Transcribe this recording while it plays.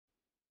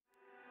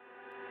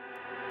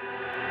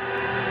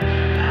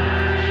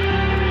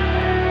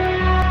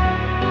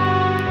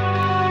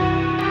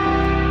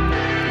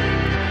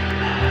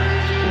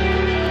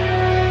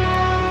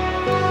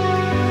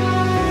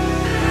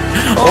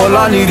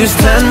I need is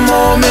 10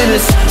 more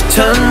minutes,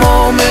 10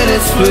 more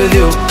minutes with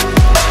you.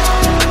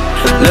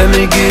 Let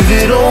me give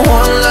it a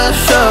one last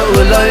shot.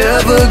 Will I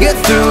ever get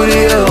through to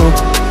you?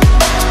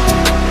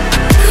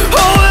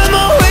 Oh, am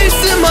I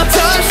wasting my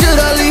time? Should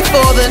I leave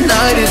for the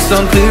night? It's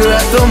unclear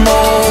at the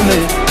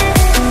moment.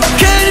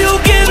 Can you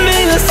give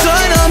me a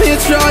sign? I'm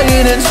here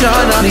trying and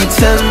trying. I need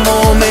 10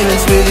 more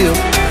minutes with you.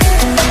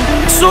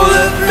 So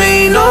let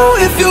me know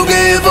if you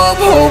gave up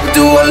hope.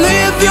 Do I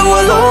leave you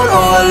alone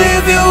or I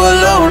leave you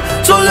alone?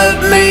 So let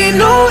me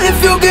know if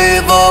you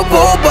gave up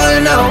hope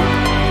by now.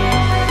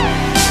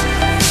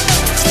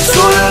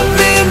 So let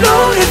me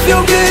know if you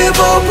gave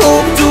up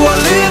hope. Do I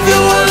leave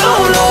you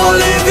alone or I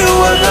leave you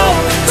alone?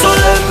 So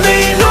let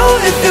me know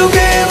if you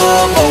gave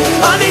up hope.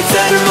 I need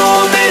 10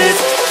 more minutes,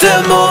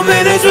 10 more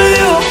minutes with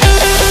you.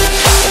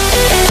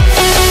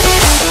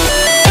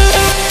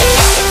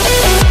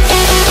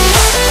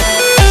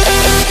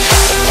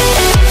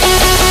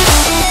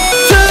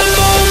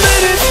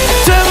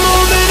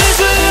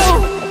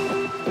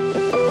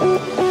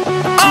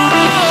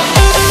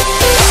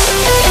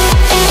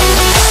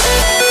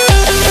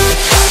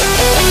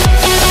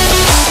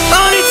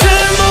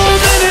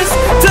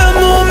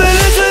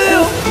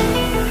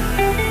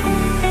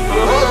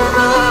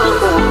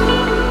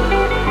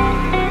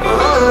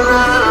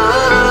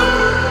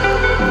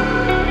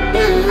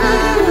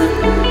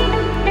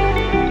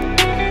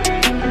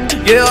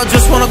 Yeah, I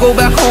just wanna go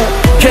back home.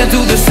 Can't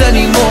do this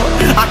anymore.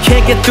 I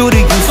can't get through to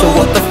you, so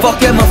what the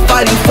fuck am I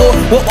fighting for?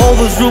 Were all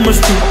those rumors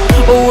true?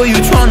 Or were you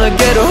trying to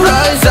get a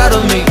rise out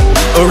of me?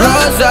 A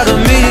rise out of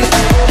me?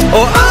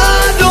 Or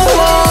I don't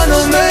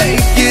wanna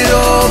make it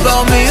all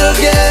about me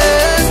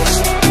again.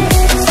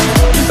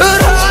 But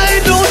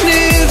I don't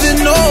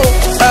even know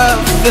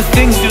half the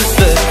things you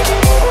said.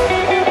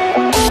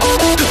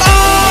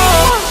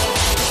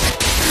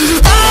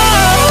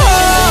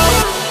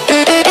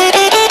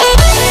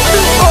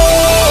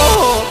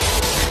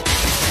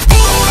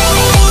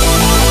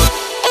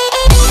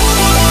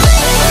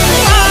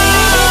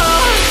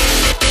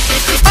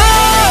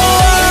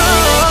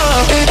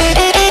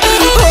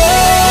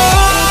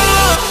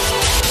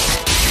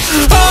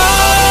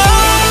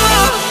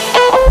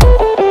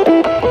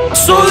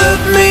 So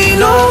let me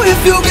know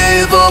if you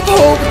gave up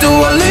hope. Do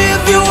I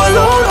leave you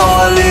alone or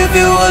I leave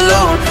you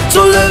alone?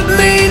 So let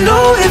me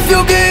know if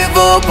you gave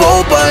up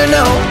hope by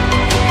now.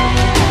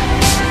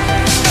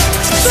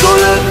 So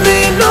let me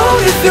know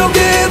if you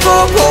gave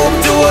up hope.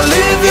 Do I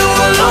leave you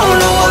alone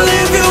or I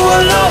leave you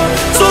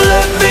alone?